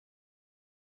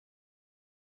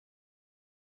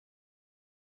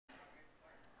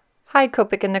Hi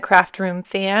Copic in the Craft Room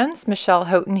fans, Michelle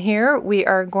Houghton here. We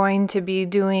are going to be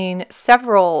doing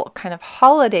several kind of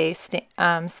holiday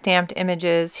stamped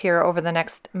images here over the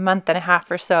next month and a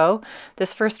half or so.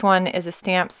 This first one is a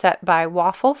stamp set by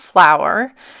Waffle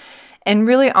Flower. And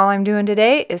really all I'm doing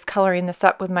today is coloring this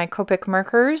up with my Copic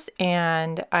markers,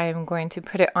 and I'm going to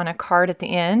put it on a card at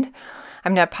the end.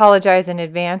 I'm going to apologize in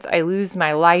advance. I lose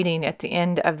my lighting at the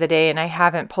end of the day and I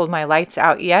haven't pulled my lights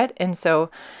out yet, and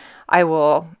so I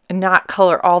will not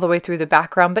color all the way through the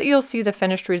background, but you'll see the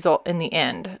finished result in the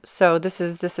end. So this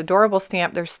is this adorable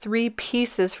stamp. There's 3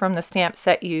 pieces from the stamp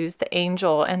set used: the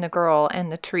angel and the girl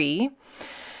and the tree.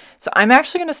 So I'm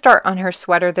actually going to start on her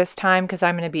sweater this time because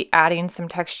I'm going to be adding some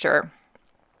texture.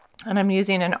 And I'm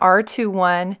using an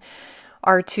R21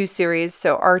 R2 series,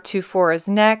 so R24 is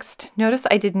next. Notice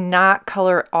I did not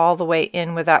color all the way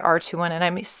in with that R21, and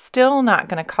I'm still not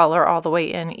going to color all the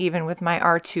way in even with my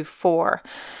R24.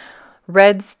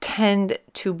 Reds tend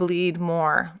to bleed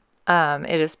more.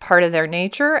 It is part of their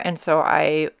nature, and so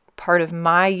part of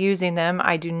my using them,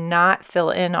 I do not fill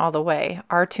in all the way.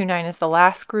 R29 is the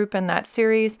last group in that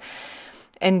series,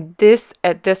 and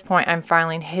at this point I'm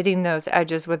finally hitting those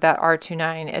edges with that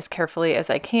R29 as carefully as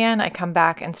I can. I come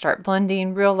back and start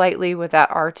blending real lightly with that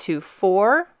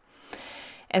R24.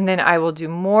 And then I will do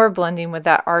more blending with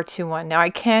that R21. Now I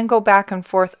can go back and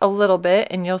forth a little bit,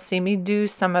 and you'll see me do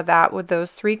some of that with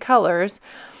those 3 colors.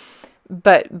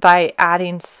 But by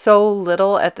adding so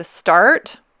little at the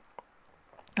start,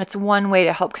 it's one way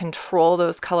to help control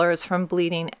those colors from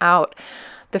bleeding out.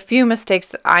 The few mistakes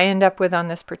that I end up with on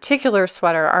this particular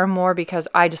sweater are more because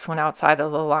I just went outside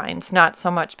of the lines, not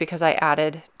so much because I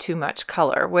added too much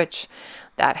color, which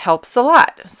that helps a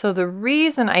lot. So the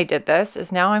reason I did this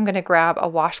is now I'm going to grab a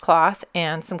washcloth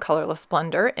and some colorless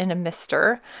blender in a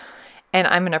mister, and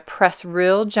I'm going to press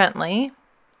real gently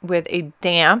with a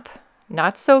damp,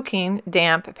 not soaking,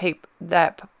 damp paper,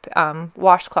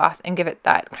 washcloth, and give it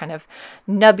that kind of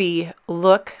nubby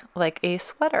look like a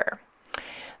sweater.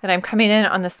 Then I'm coming in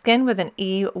on the skin with an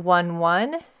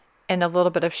E11 and a little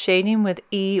bit of shading with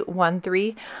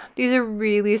E13. These are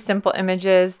really simple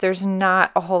images. There's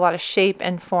not a whole lot of shape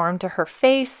and form to her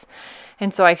face,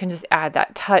 and so I can just add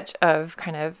that touch of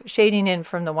kind of shading in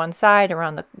from the one side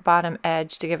around the bottom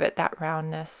edge to give it that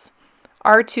roundness.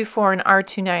 R24 and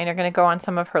R29 are going to go on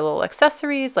some of her little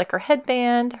accessories like her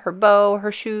headband, her bow,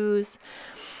 her shoes,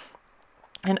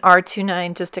 and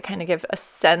R29 just to kind of give a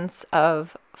sense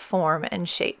of form and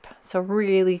shape. So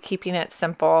really keeping it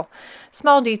simple.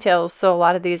 Small details, so a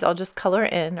lot of these I'll just color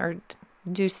in, or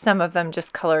do some of them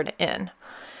just colored in.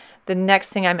 The next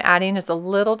thing I'm adding is a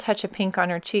little touch of pink on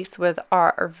her cheeks with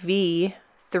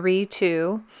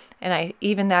RV32, and I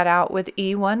even that out with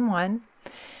E11.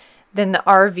 Then the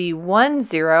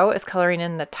RV10 is coloring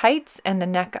in the tights and the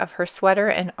neck of her sweater,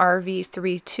 and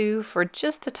RV32 for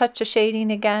just a touch of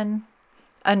shading again.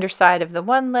 Underside of the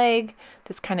one leg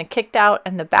that's kind of kicked out,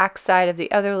 and the back side of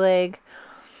the other leg.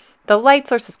 The light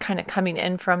source is kind of coming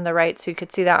in from the right, so you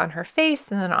could see that on her face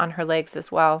and then on her legs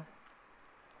as well.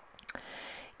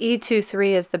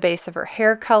 E23 is the base of her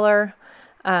hair color.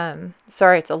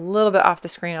 Sorry, it's a little bit off the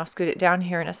screen. I'll scoot it down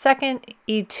here in a second.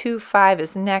 E25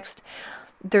 is next.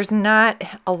 There's not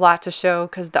a lot to show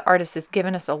because the artist has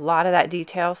given us a lot of that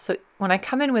detail. So when I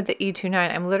come in with the E29,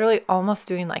 I'm literally almost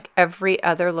doing like every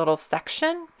other little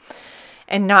section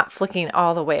and not flicking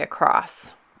all the way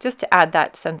across, just to add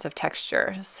that sense of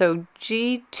texture. So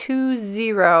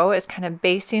G20 is kind of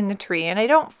basing the tree, and I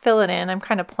don't fill it in. I'm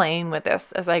kind of playing with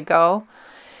this as I go.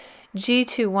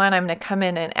 G21, I'm going to come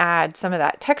in and add some of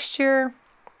that texture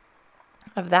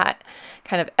of that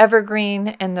kind of evergreen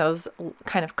and those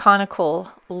kind of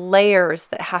conical layers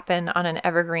that happen on an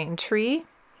evergreen tree,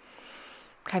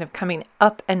 kind of coming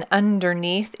up and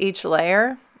underneath each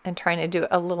layer and trying to do it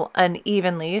a little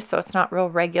unevenly so it's not real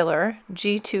regular.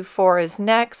 G24 is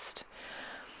next.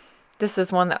 This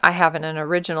is one that I have in an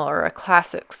original or a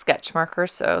classic sketch marker,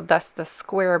 so that's the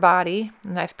square body,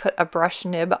 and I've put a brush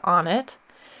nib on it.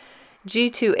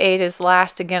 G28 is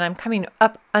last. Again, I'm coming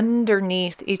up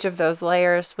underneath each of those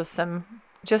layers with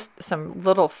just some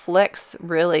little flicks,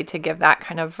 really, to give that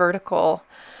kind of vertical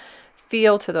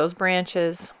feel to those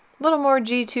branches. A little more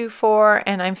G24,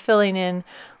 and I'm filling in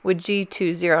with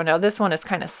G20. Now this one is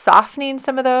kind of softening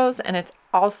some of those, and it's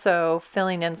also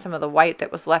filling in some of the white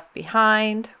that was left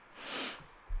behind.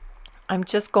 I'm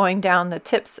just going down the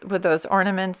tips with those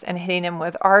ornaments and hitting them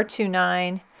with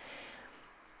R29.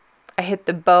 I hit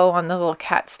the bow on the little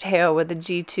cat's tail with the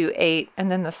G28, and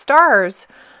then the stars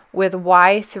with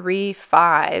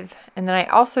Y35. And then I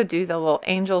also do the little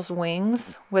angel's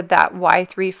wings with that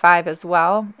Y35 as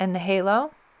well, and the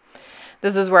halo.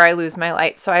 This is where I lose my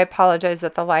light, so I apologize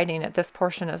that the lighting at this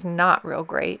portion is not real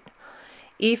great.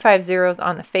 E50 is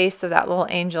on the face of that little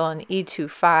angel, and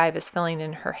E25 is filling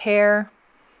in her hair.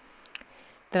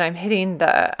 Then I'm hitting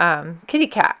the kitty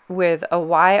cat with a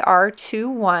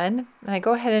YR21, and I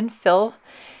go ahead and fill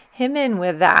him in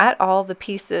with that, all the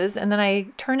pieces, and then I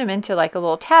turn him into like a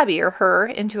little tabby, or her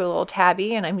into a little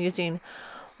tabby, and I'm using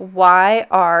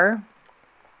YR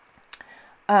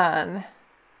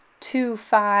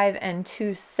 25 and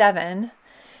 27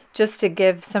 just to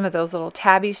give some of those little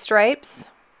tabby stripes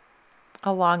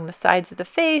along the sides of the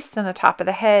face and the top of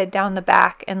the head, down the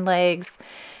back and legs,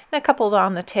 and a couple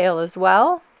on the tail as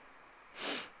well.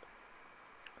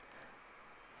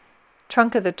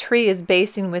 Trunk of the tree is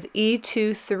basing with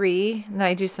E23, and then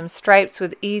I do some stripes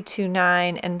with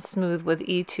E29 and smooth with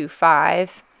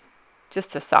E25 just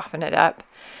to soften it up.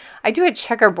 I do a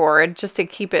checkerboard just to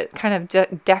keep it kind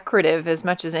of decorative as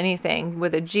much as anything,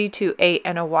 with a G28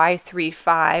 and a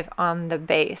Y35 on the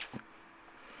base.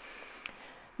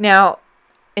 Now,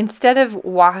 instead of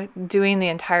doing the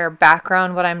entire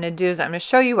background, what I'm going to do is I'm going to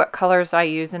show you what colors I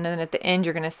use, and then at the end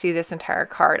you're going to see this entire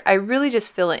card. I really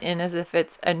just fill it in as if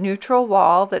it's a neutral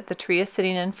wall that the tree is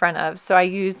sitting in front of. So I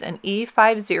use an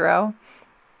E50,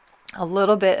 a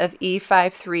little bit of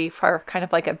E53 for kind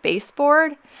of like a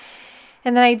baseboard.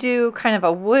 And then I do kind of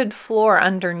a wood floor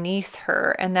underneath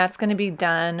her, and that's going to be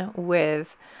done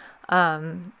with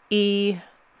E31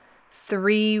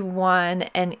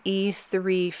 and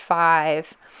E35.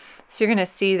 So you're going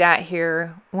to see that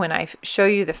here when I show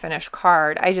you the finished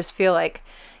card. I just feel like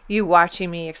you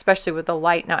watching me, especially with the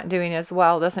light not doing as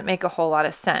well, doesn't make a whole lot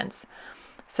of sense.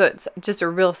 So it's just a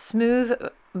real smooth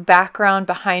background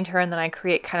behind her, and then I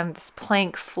create kind of this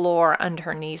plank floor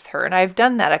underneath her. And I've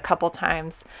done that a couple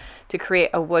times to create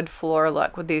a wood floor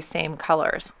look with these same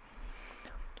colors.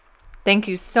 Thank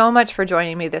you so much for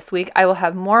joining me this week. I will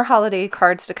have more holiday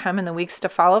cards to come in the weeks to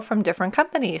follow from different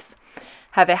companies.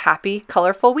 Have a happy,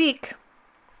 colorful week.